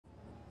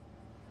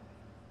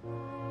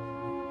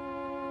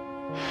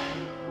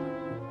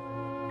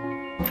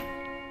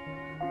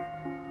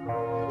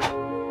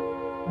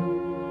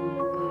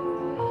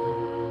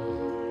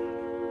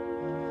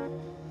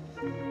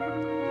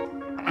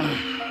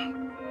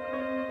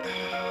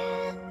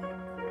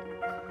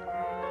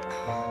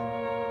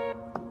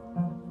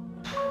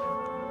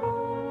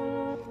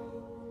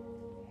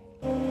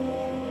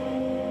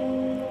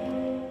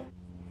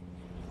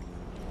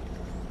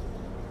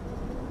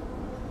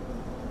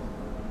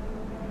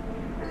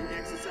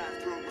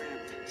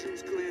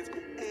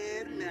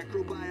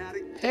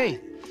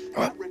Hey.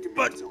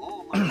 But...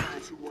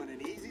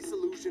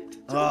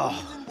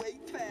 oh.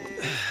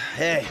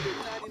 Hey.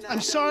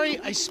 I'm sorry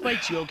I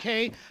spiked you,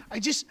 okay? I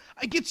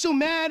get so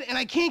mad and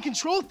I can't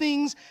control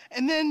things,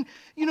 and then,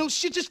 you know,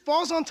 shit just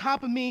falls on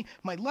top of me.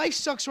 My life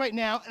sucks right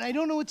now, and I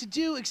don't know what to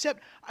do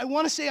except I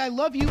want to say I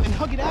love you and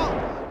hug it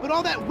out. But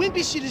all that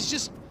wimpy shit is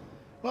just,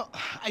 well,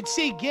 I'd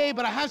say gay,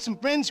 but I have some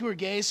friends who are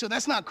gay, so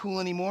that's not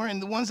cool anymore.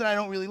 And the ones that I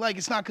don't really like,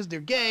 it's not because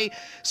they're gay.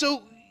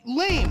 So,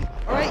 lame,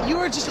 all right? You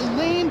are just a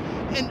lame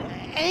and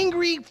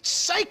angry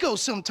psycho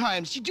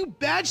sometimes. You do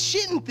bad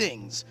shit and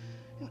things.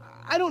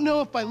 I don't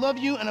know if I love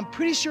you, and I'm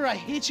pretty sure I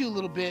hate you a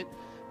little bit,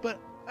 but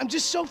I'm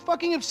just so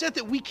fucking upset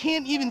that we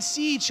can't even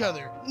see each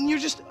other. And you're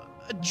just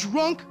a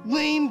drunk,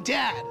 lame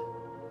dad.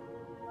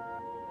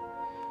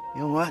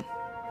 You know what?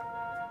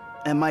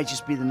 That might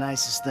just be the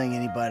nicest thing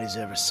anybody's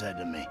ever said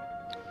to me.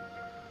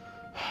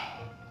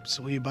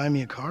 So will you buy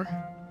me a car?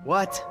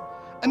 What?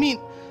 I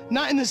mean,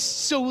 not in the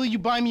so will you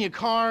buy me a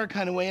car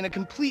kind of way, in a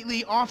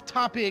completely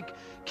off-topic,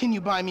 can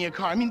you buy me a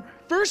car? I mean,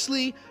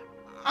 firstly,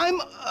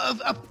 I'm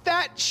a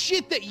fat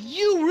shit that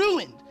you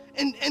ruined.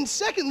 And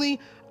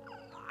secondly,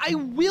 I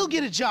will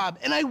get a job,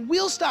 and I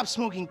will stop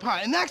smoking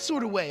pot, in that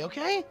sort of way,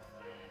 okay?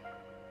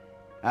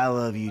 I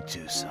love you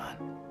too, son.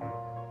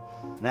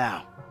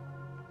 Now,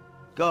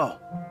 go.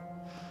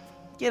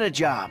 Get a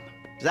job,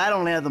 because I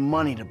don't have the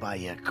money to buy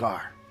you a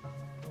car.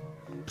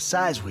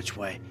 Besides which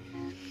way,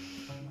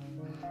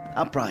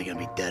 I'm probably gonna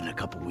be dead in a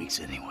couple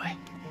weeks anyway.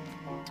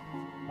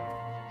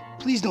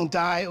 Please don't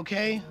die,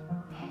 okay?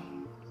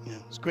 Yeah,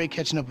 it's great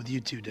catching up with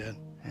you too, Dad.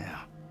 Yeah.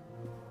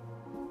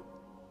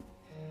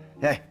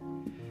 Hey,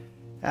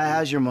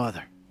 how's your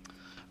mother?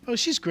 Oh,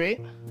 she's great.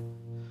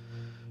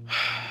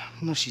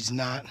 No, she's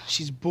not.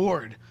 She's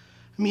bored.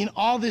 I mean,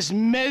 all this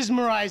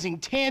mesmerizing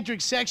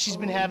tantric sex she's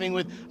been having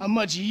with a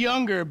much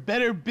younger,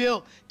 better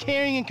built,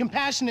 caring and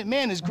compassionate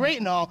man is great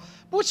and all,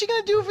 but what's she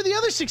gonna do for the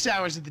other 6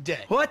 hours of the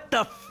day? What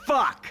the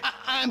fuck?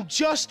 I'm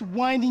just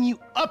winding you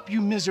up, you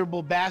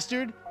miserable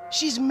bastard.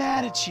 She's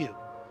mad at you.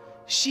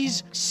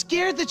 She's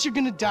scared that you're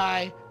gonna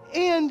die,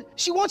 and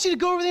she wants you to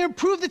go over there and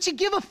prove that you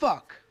give a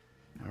fuck.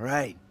 All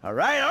right.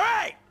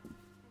 I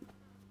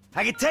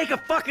can take a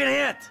fucking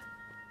hint.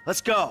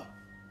 Let's go.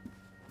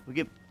 We'll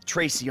get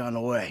Tracy on the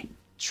way.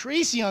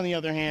 Tracy, on the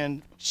other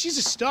hand, she's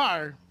a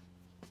star.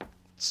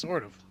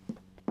 Sort of.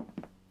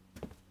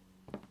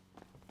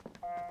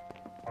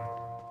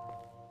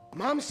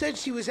 Mom said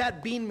she was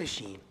at Bean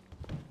Machine.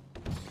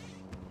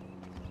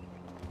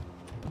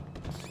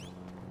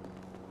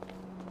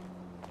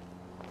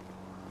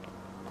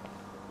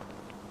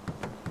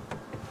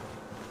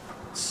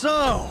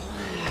 So,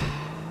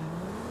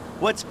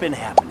 what's been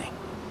happening?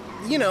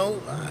 You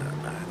know,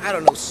 I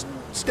don't know,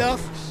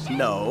 stuff?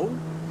 No,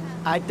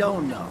 I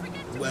don't know.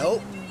 Well,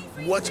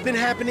 what's been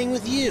happening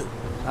with you?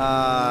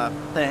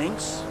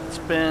 Thanks.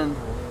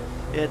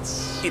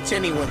 It's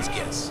anyone's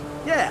guess.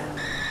 Yeah,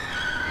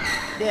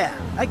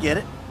 I get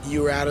it.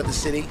 You were out of the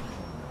city?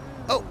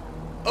 Oh,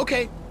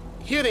 okay.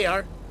 Here they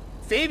are.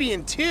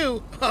 Fabian,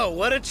 too? Oh,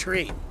 what a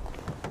treat.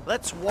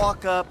 Let's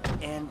walk up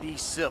and be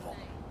civil.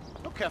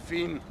 No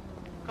caffeine.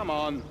 Come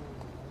on.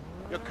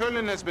 Your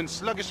curling has been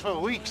sluggish for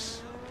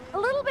weeks. A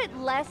little bit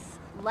less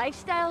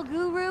lifestyle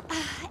guru.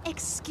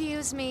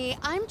 Excuse me,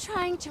 I'm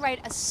trying to write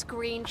a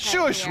screenplay.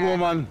 Shush, here.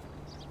 woman.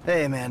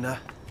 Hey, Amanda.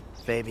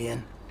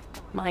 Fabian.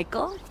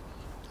 Michael?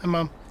 Hi,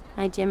 Mom.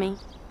 Hi, Jimmy.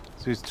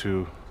 These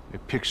two, a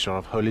picture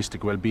of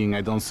holistic well-being,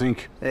 I don't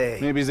think. Hey.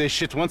 Maybe they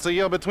shit once a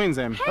year between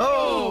them. Hey,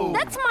 Oh!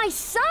 that's my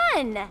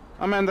son!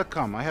 Amanda,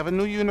 come. I have a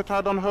new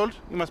unitard on hold.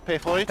 You must pay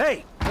for it.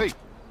 Hey! Hey!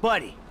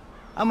 Buddy,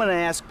 I'm gonna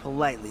ask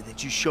politely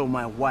that you show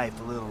my wife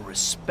a little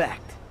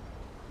respect.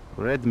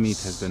 Red meat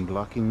has been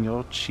blocking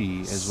your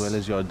chi as well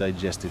as your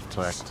digestive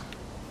tract.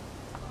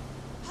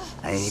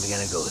 I ain't even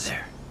gonna go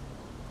there.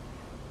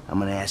 I'm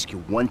gonna ask you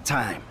one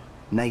time,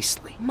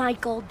 nicely.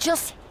 Michael,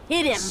 just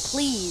hit him,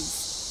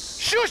 please.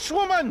 Shush,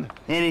 woman!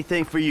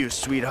 Anything for you,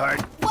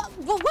 sweetheart. What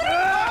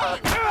are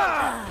you doing?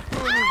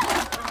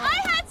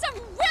 I had some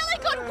really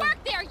good work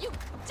there, you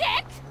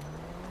dick!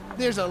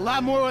 There's a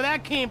lot more where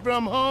that came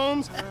from,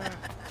 Holmes.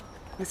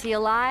 Is he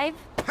alive?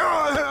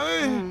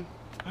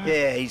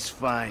 Yeah, he's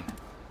fine.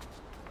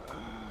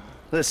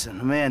 Listen,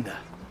 Amanda.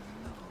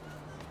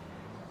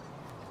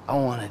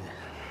 I've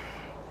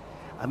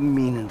been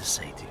meaning to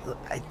say to you, look,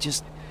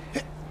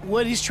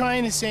 What he's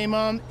trying to say,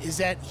 Mom, is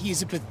that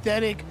he's a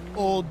pathetic,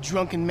 old,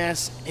 drunken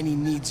mess, and he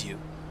needs you.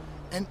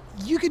 And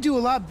you could do a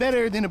lot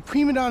better than a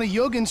prima donna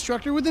yoga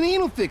instructor with an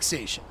anal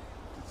fixation.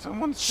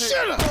 Someone say...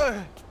 Shut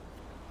up!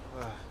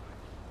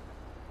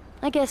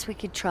 I guess we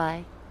could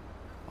try.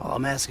 All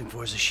I'm asking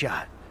for is a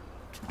shot.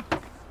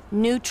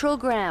 Neutral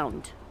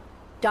ground.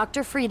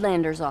 Dr.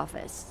 Friedlander's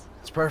office.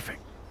 It's perfect.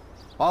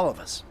 All of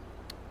us.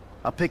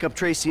 I'll pick up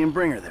Tracy and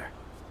bring her there.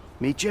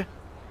 Meet you?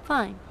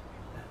 Fine.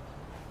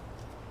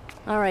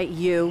 All right,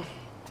 you.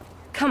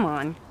 Come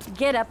on.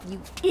 Get up, you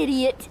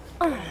idiot.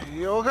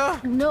 Yoga?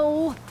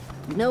 No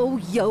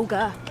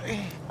yoga.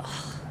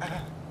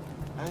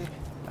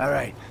 All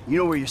right. You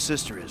know where your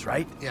sister is,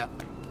 right? Yeah.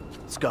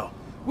 Let's go.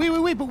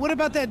 Wait, but what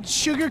about that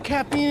sugar,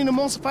 caffeine, and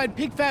emulsified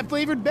pig fat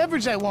flavored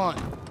beverage I want?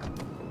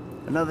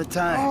 Another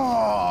time.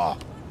 Oh!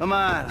 Come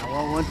on, I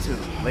want one too.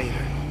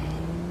 Later.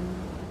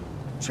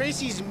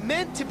 Tracy's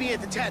meant to be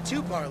at the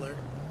tattoo parlor.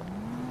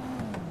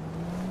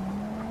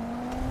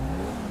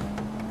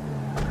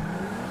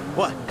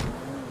 What?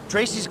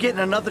 Tracy's getting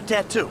another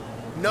tattoo.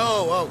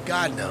 No, oh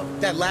God, no.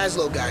 That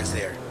Laszlo guy's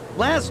there.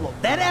 Laszlo,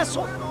 that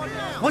asshole?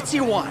 What's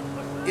he want?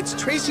 It's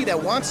Tracy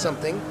that wants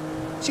something.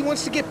 She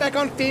wants to get back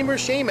on Fame or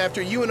Shame after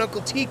you and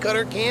Uncle T cut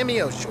her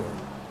cameo short.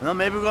 Well,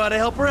 maybe we ought to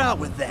help her out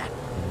with that.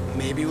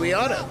 Maybe we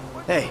oughta.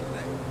 Hey,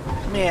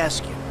 let me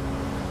ask you.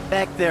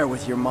 Back there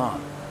with your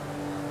mom.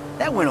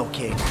 That went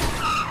okay.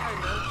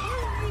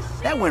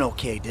 That went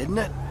okay, didn't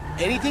it?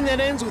 Anything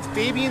that ends with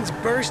Fabian's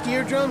burst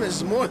eardrum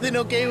is more than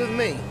okay with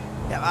me.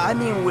 Yeah, I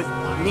mean with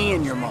me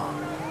and your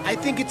mom. I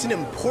think it's an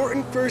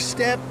important first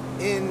step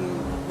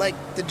in, like,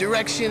 the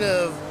direction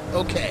of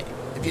okay,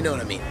 if you know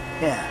what I mean.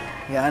 Yeah,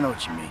 I know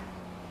what you mean.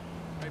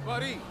 Hey,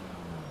 buddy.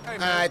 Hey,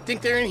 I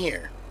think they're in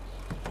here.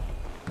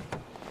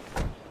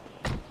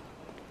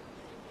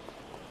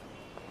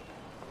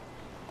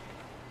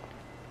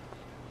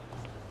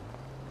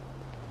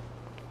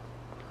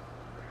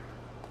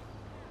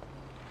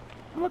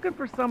 I'm looking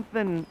for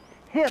something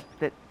hip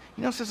that,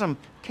 says I'm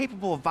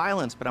capable of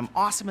violence, but I'm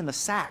awesome in the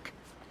sack.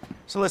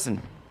 So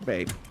listen,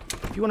 babe,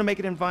 if you want to make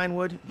it in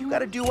Vinewood, you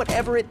gotta do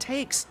whatever it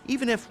takes.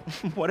 Even if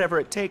whatever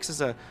it takes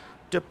is a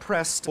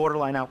depressed,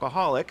 borderline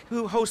alcoholic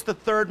who hosts the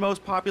third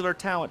most popular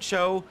talent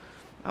show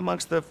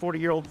amongst the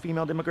 40-year-old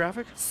female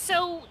demographic.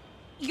 So,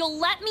 you'll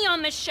let me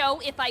on the show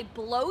if I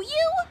blow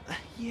you?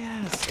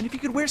 Yes, and if you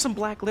could wear some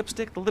black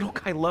lipstick, the little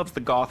guy loves the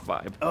goth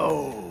vibe.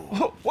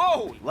 Oh,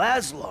 Whoa!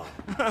 Laszlo.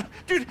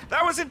 Dude,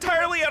 that was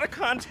entirely out of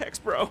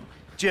context, bro.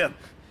 Jim,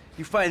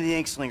 you find the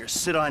ink slinger,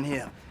 sit on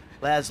him.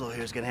 Laszlo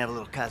here's gonna have a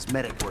little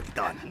cosmetic work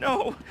done.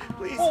 No,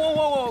 please.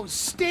 Whoa,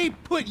 stay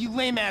put, you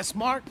lame-ass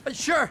Mark.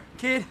 Sure,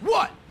 kid.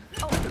 What?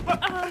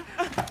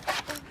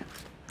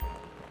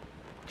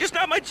 Just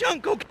not my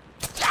junk, okay?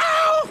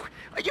 Ow!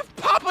 Are you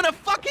popping a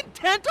fucking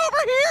tent over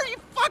here, you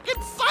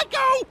fucking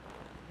psycho?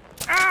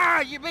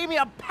 Ah, you made me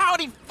a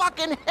pouty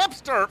fucking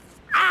hipster.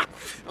 Ah!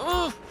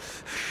 Ugh.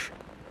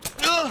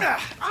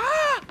 Ugh.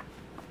 Ah!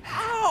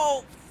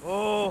 Ow!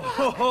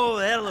 Oh,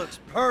 that looks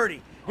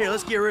pretty. Here,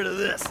 let's get rid of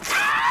this.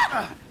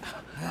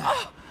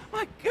 Oh,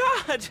 my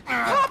God!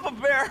 Papa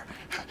Bear!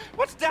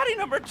 What's Daddy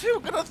number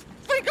 2 gonna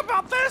think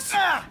about this?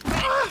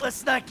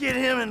 Let's not get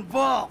him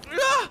involved.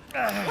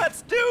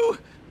 Let's do...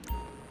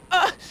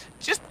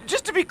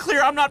 just to be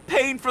clear, I'm not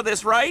paying for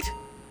this, right?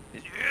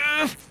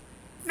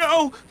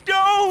 No,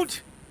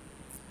 don't!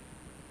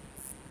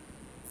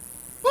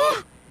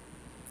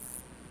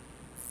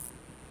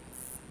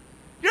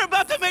 You're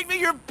about to make me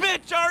your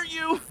bitch, aren't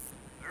you?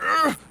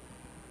 How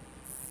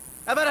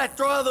about I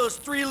draw those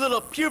 3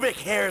 little pubic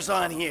hairs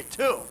on here,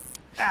 too?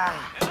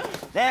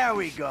 There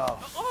we go.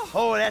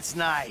 Oh, that's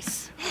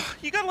nice.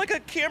 You got like a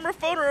camera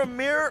phone or a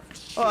mirror?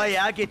 Oh,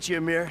 yeah, I'll get you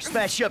a mirror.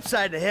 Smash you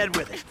upside the head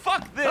with it.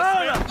 Fuck this,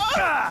 Oh,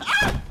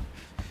 man. no.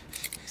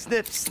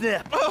 Snip,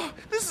 snip. Oh,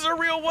 this is a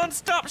real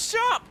one-stop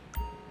shop.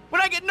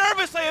 When I get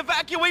nervous, I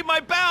evacuate my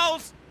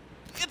bowels.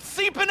 It's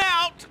seeping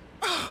out.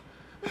 Oh,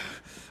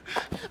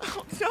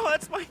 no,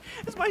 that's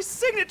my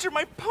signature,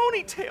 my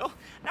ponytail.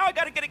 Now I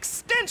gotta get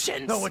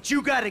extensions. No, what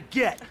you gotta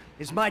get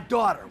is my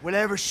daughter,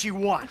 whatever she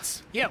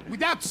wants. Yeah,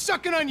 without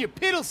sucking on your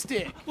piddle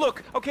stick.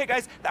 Look, okay,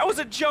 guys, that was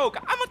a joke.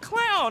 I'm a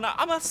clown.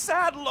 I'm a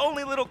sad,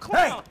 lonely little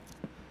clown.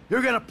 Hey,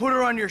 you're gonna put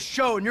her on your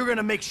show and you're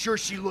gonna make sure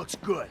she looks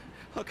good.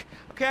 Look,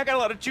 okay, I got a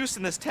lot of juice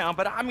in this town,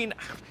 but I mean,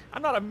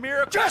 I'm not a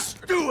miracle.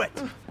 Just do it!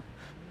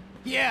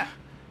 Yeah.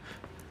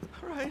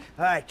 All right.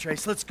 All right,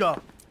 Trace, let's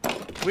go.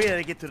 We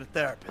gotta get to the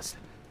therapist.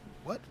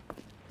 What?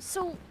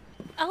 So,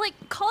 I'll like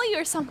call you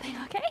or something,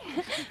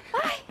 okay?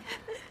 Bye.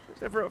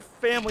 There's ever a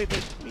family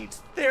that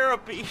needs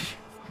therapy.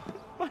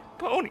 My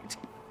ponytail.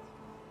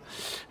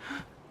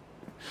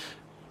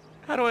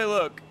 How do I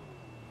look?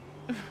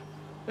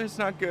 It's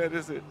not good,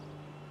 is it?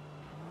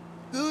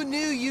 Who knew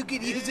you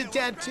could use a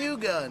tattoo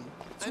gun?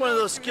 It's one of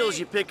those skills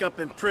you pick up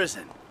in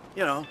prison.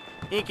 You know,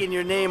 inking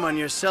your name on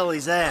your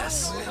cellie's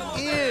ass.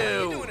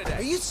 Ew.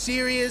 Are you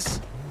serious?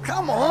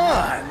 Come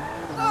on!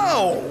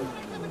 No!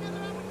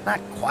 Not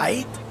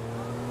quite.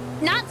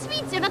 Not to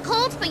be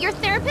difficult, but your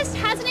therapist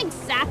hasn't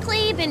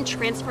exactly been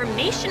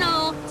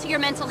transformational to your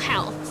mental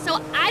health.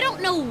 So I don't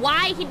know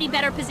why he'd be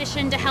better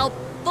positioned to help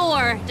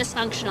 4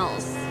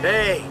 dysfunctionals.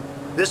 Hey,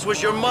 this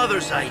was your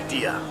mother's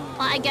idea.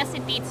 Well, I guess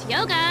it beats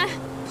yoga.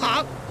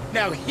 Pop,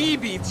 Now he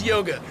beats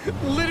yoga.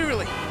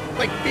 Literally.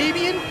 Like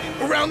Fabian,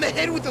 around the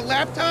head with the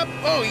laptop?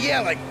 Oh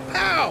yeah, like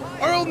pow!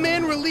 Our old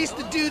man released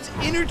the dude's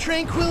inner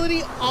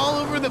tranquility all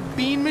over the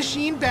Bean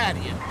Machine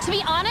Badian. To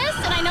be honest,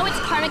 and I know it's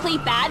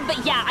karmically bad,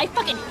 but yeah, I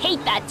fucking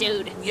hate that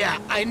dude. Yeah,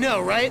 I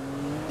know, right?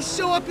 He's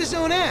so up his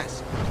own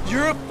ass.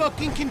 You're a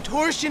fucking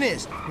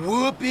contortionist.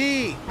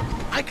 Whoopee.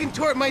 I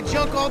contort my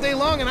junk all day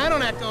long and I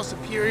don't act all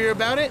superior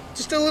about it.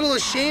 Just a little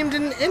ashamed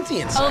and empty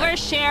inside.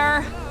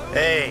 Overshare.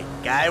 Hey,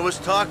 guy was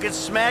talking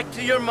smack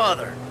to your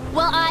mother.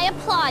 Well, I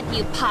applaud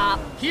you, Pop.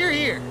 Here,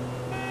 here.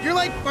 You're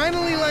like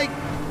finally like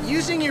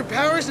using your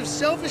powers of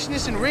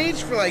selfishness and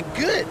rage for like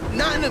good.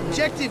 Not an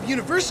objective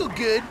universal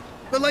good,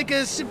 but like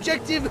a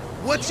subjective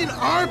what's in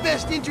our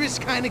best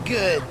interest kind of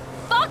good.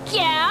 Fuck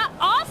yeah!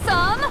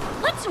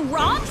 Awesome! Let's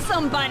rob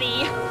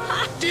somebody!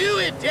 Do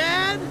it,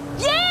 Dad!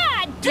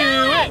 Yeah! Do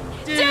it!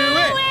 Do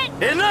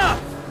it!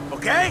 Enough,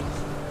 okay?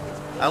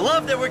 I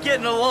love that we're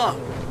getting along,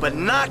 but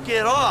knock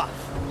it off.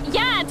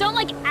 Yeah, don't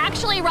like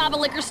actually rob a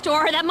liquor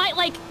store. That might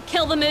like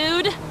kill the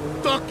mood.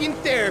 Fucking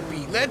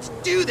therapy. Let's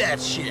do that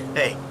shit.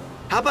 Hey,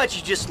 how about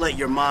you just let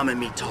your mom and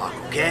me talk,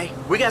 okay?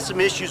 We got some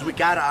issues we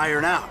gotta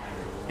iron out.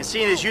 And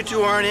seeing as you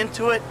two aren't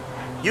into it,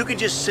 you can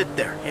just sit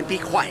there and be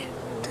quiet.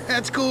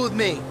 That's cool with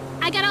me.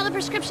 I got all the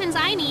prescriptions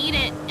I need,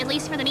 at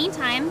least for the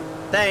meantime.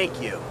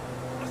 Thank you.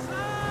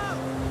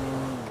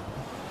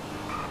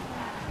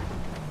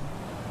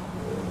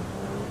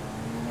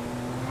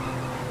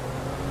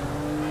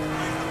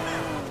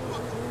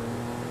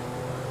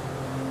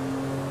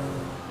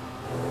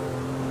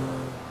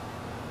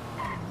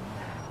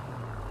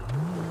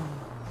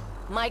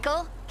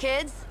 Michael,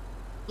 kids,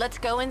 let's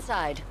go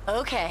inside.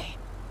 Okay.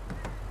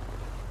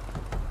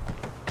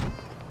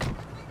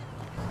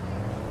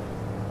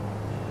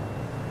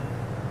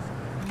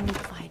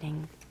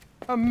 Fighting.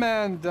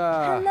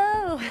 Amanda!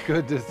 Hello.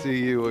 Good to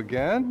see you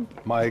again.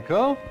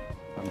 Michael,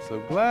 I'm so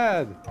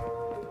glad.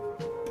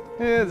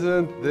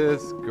 Isn't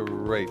this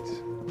great?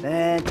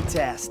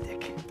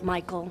 Fantastic.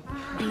 Michael,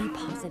 be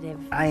positive.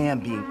 I am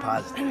being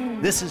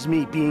positive. This is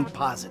me being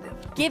positive.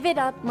 Give it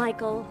up,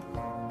 Michael.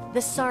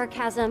 The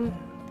sarcasm,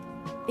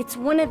 it's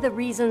one of the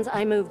reasons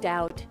I moved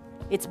out.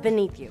 It's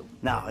beneath you.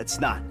 No, it's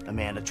not,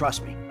 Amanda.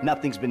 Trust me.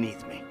 Nothing's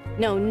beneath me.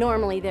 No,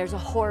 normally there's a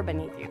whore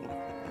beneath you.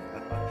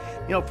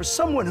 You know, for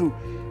someone who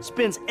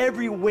spends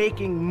every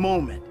waking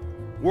moment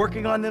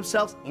working on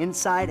themselves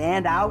inside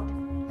and out,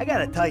 I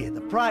gotta tell you, the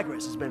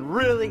progress has been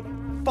really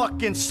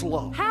fucking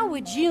slow. How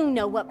would you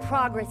know what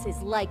progress is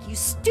like, you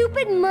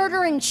stupid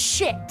murdering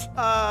shit?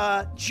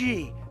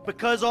 Gee,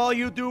 because all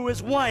you do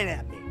is whine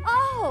at me.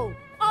 Oh,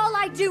 all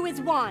I do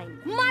is whine.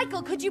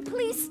 Michael, could you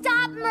please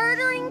stop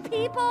murdering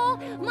people?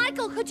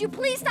 Michael, could you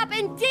please stop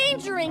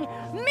endangering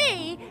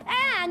me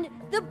and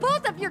the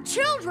both of your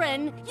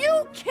children?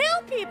 You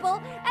kill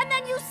people and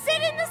then you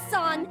sit in the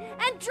sun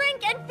and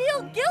drink and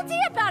feel guilty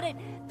about it.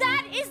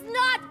 That is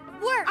not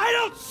work. I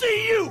don't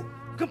see you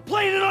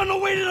complaining on the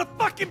way to the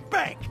fucking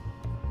bank.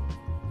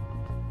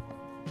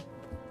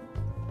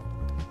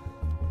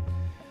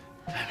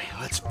 I mean,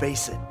 let's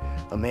face it,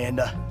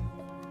 Amanda.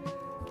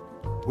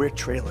 We're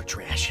trailer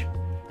trash,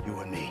 you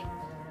and me.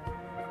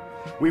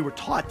 We were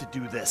taught to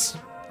do this.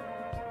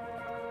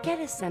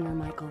 Get a center,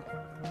 Michael.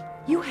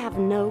 You have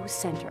no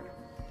center.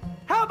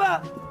 How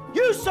about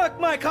you suck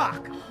my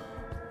cock?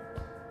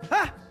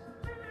 Huh?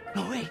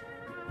 No, wait.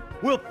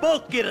 We'll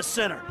both get a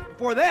center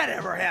before that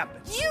ever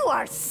happens. You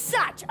are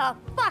such a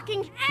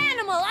fucking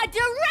animal, a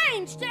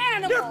deranged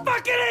animal. You're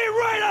fucking ain't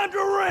right on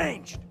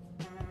deranged.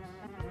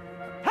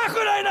 How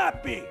could I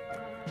not be?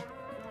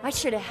 I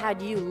should have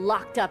had you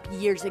locked up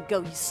years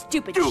ago, you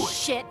stupid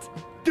shit.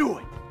 Do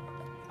it.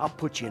 I'll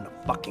put you in the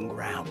fucking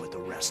ground with the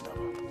rest of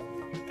them.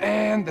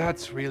 And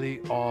that's really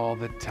all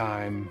the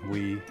time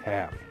we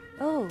have.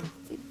 Oh,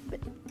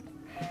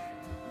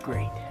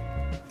 Great.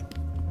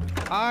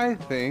 I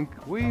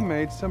think we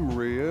made some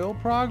real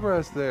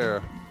progress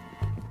there.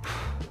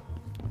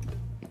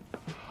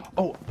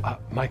 Oh,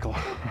 Michael,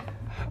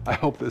 I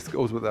hope this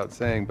goes without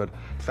saying, but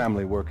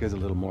family work is a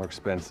little more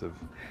expensive.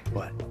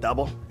 What,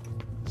 double?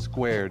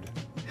 Squared.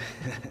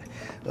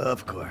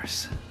 Of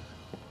course.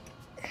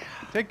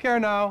 Take care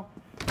now.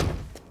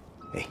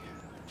 Hey,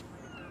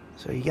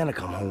 so you gonna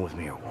come home with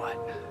me or what?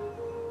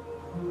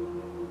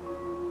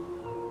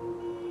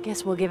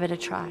 guess we'll give it a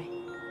try.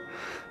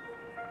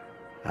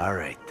 All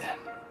right, then.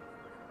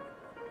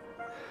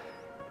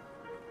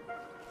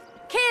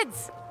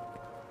 Kids!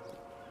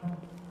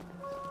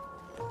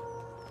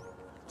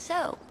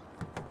 So,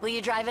 will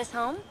you drive us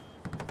home?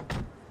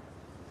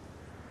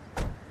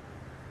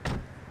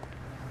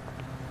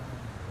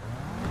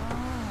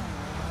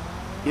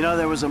 You know,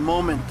 there was a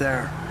moment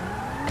there.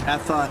 I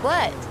thought...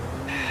 What?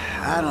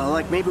 I don't know,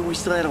 like maybe we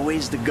still had a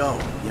ways to go.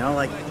 You know,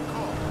 like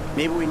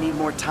maybe we need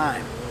more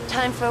time.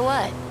 Time for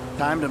what?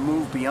 Time to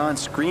move beyond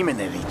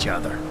screaming at each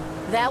other.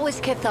 That was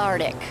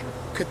cathartic.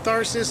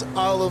 Catharsis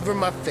all over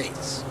my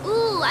face.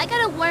 Ooh, I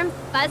got a warm,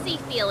 fuzzy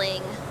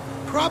feeling.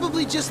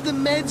 Probably just the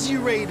meds you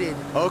raided.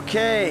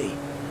 Okay.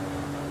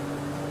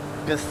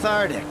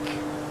 Cathartic.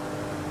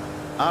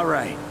 All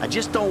right, I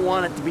just don't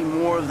want it to be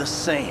more of the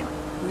same.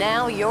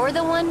 Now you're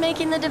the one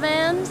making the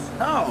demands?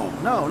 No,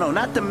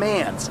 not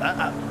demands.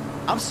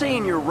 I'm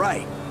saying you're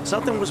right.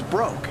 Something was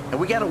broke, and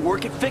we gotta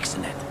work at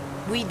fixing it.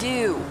 We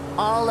do,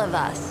 all of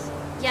us.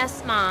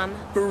 Yes, Mom.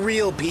 For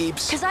real,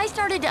 peeps. Because I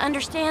started to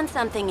understand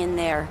something in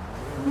there.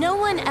 No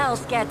one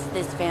else gets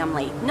this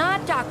family.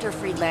 Not Dr.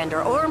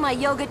 Friedlander, or my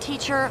yoga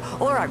teacher,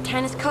 or our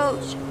tennis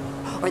coach,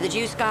 or the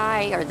juice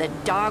guy, or the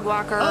dog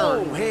walker.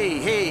 Oh,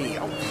 hey.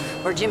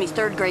 Or Jimmy's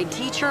third grade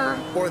teacher.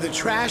 Or the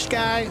trash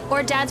guy.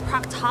 Or Dad's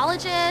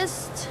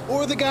proctologist.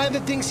 Or the guy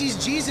that thinks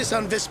he's Jesus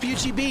on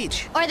Vespucci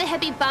Beach. Or the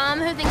hippie bum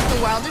who thinks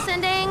the world is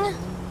ending.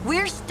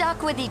 We're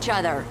stuck with each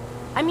other.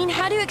 I mean,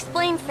 how do you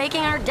explain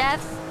faking our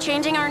deaths,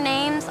 changing our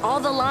names,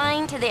 all the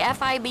lying to the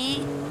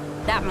FIB?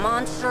 That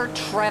monster,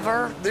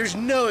 Trevor? There's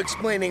no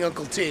explaining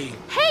Uncle T.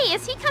 Hey,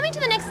 is he coming to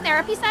the next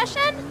therapy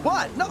session?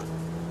 What?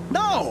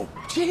 No!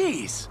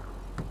 Jeez!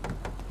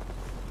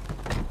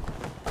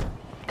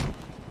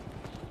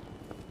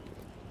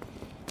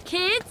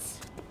 Kids,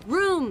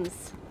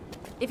 rooms.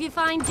 If you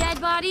find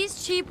dead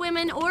bodies, cheap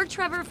women, or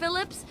Trevor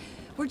Phillips,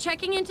 we're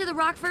checking into the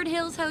Rockford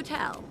Hills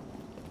Hotel.